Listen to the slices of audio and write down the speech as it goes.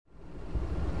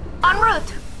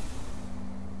route!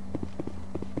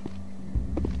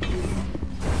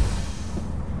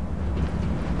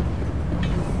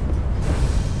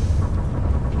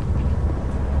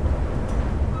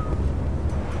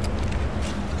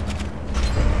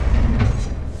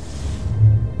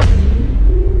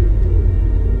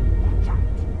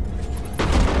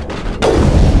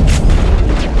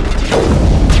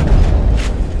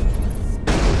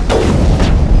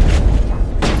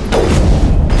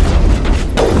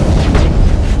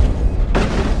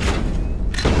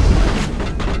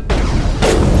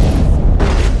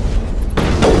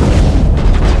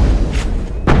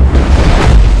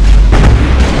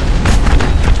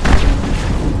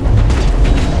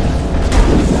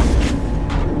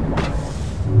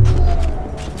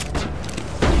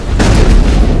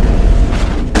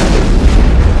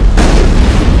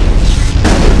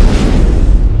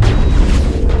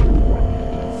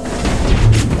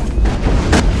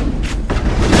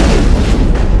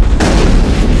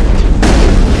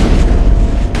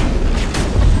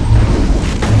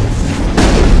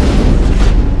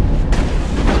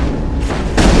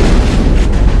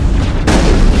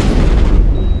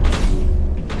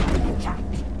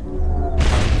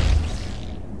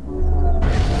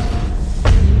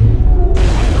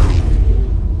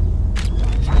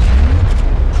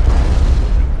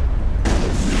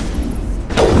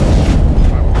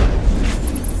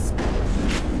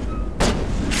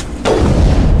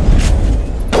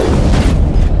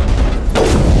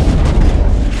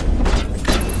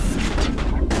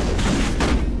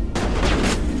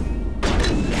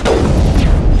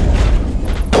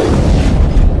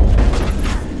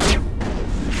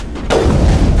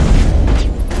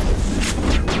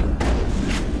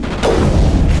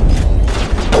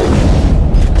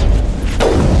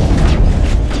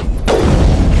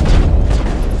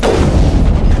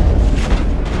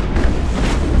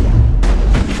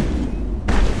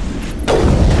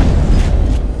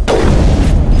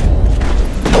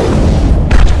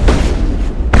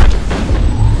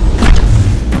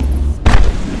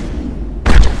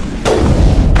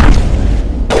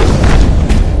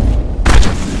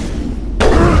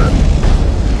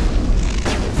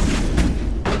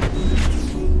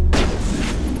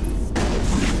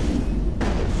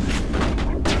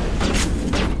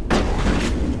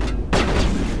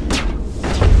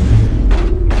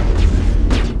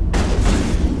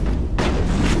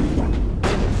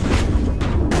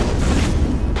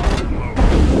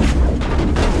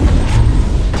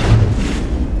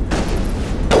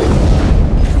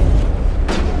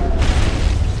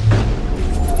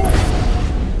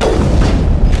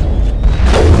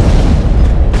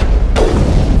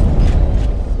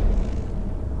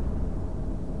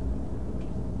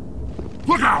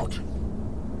 Look out!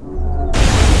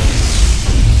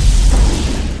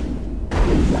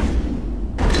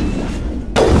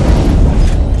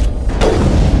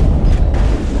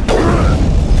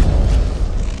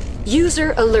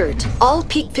 User alert. All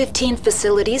Peak 15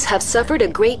 facilities have suffered a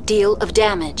great deal of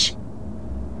damage.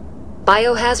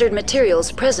 Biohazard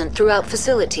materials present throughout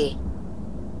facility.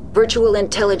 Virtual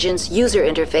intelligence user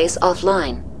interface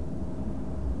offline.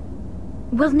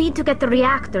 We'll need to get the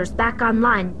reactors back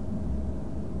online.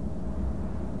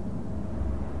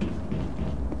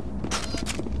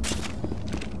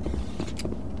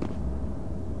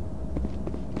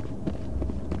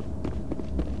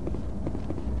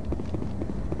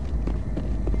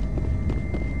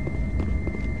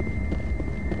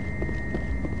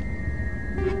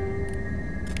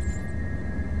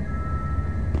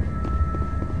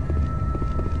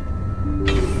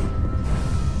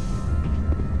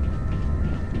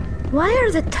 Why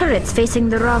are the turrets facing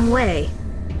the wrong way?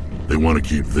 They want to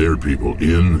keep their people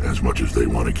in as much as they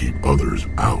want to keep others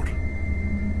out.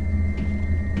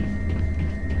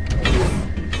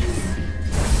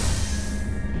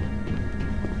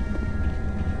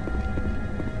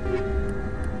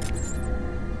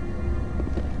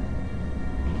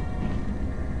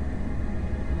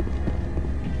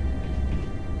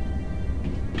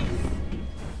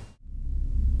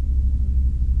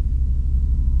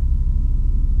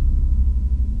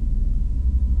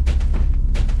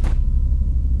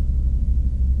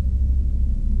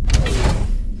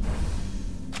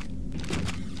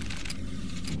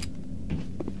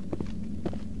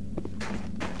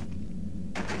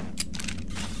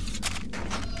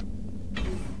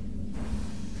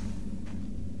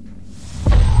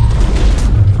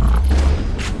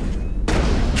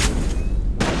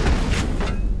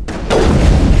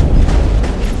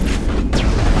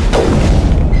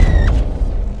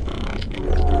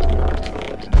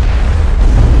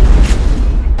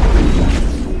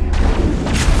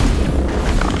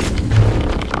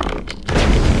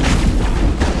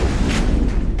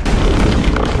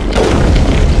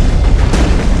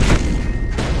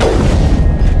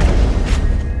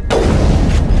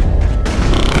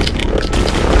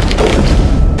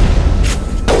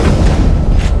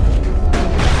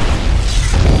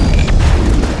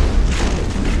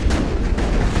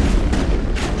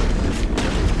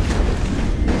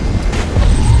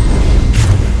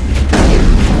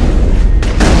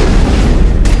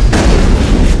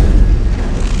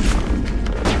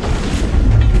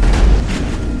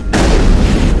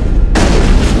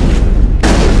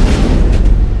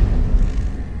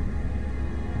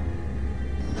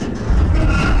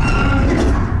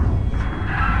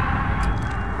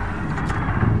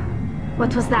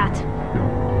 What was that?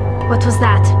 What was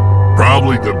that?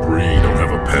 Probably debris. Don't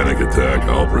have a panic attack.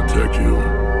 I'll protect you.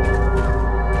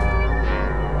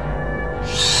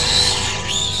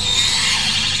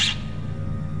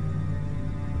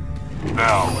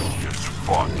 Now it's just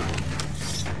fun.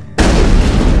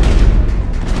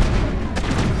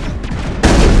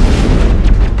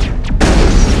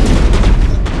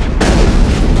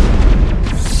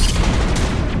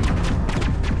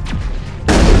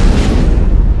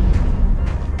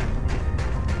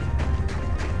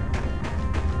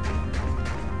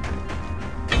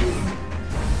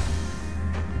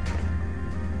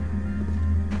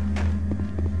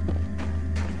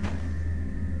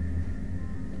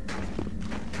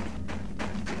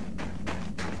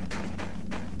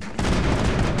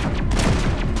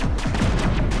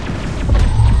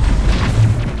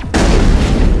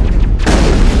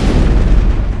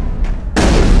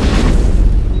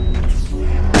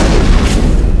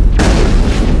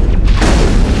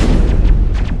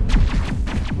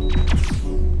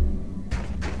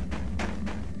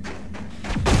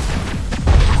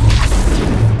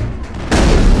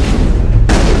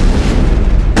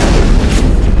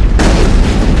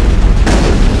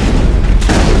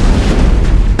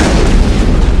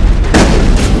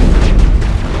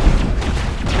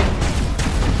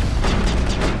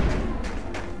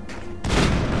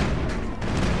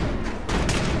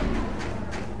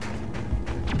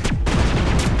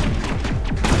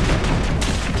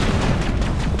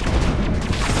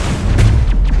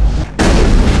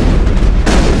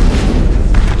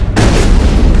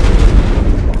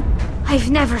 I've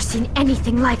never seen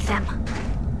anything like them.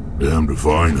 Damned if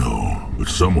I know, but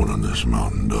someone on this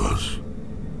mountain does.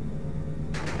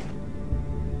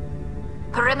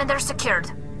 Perimeter secured.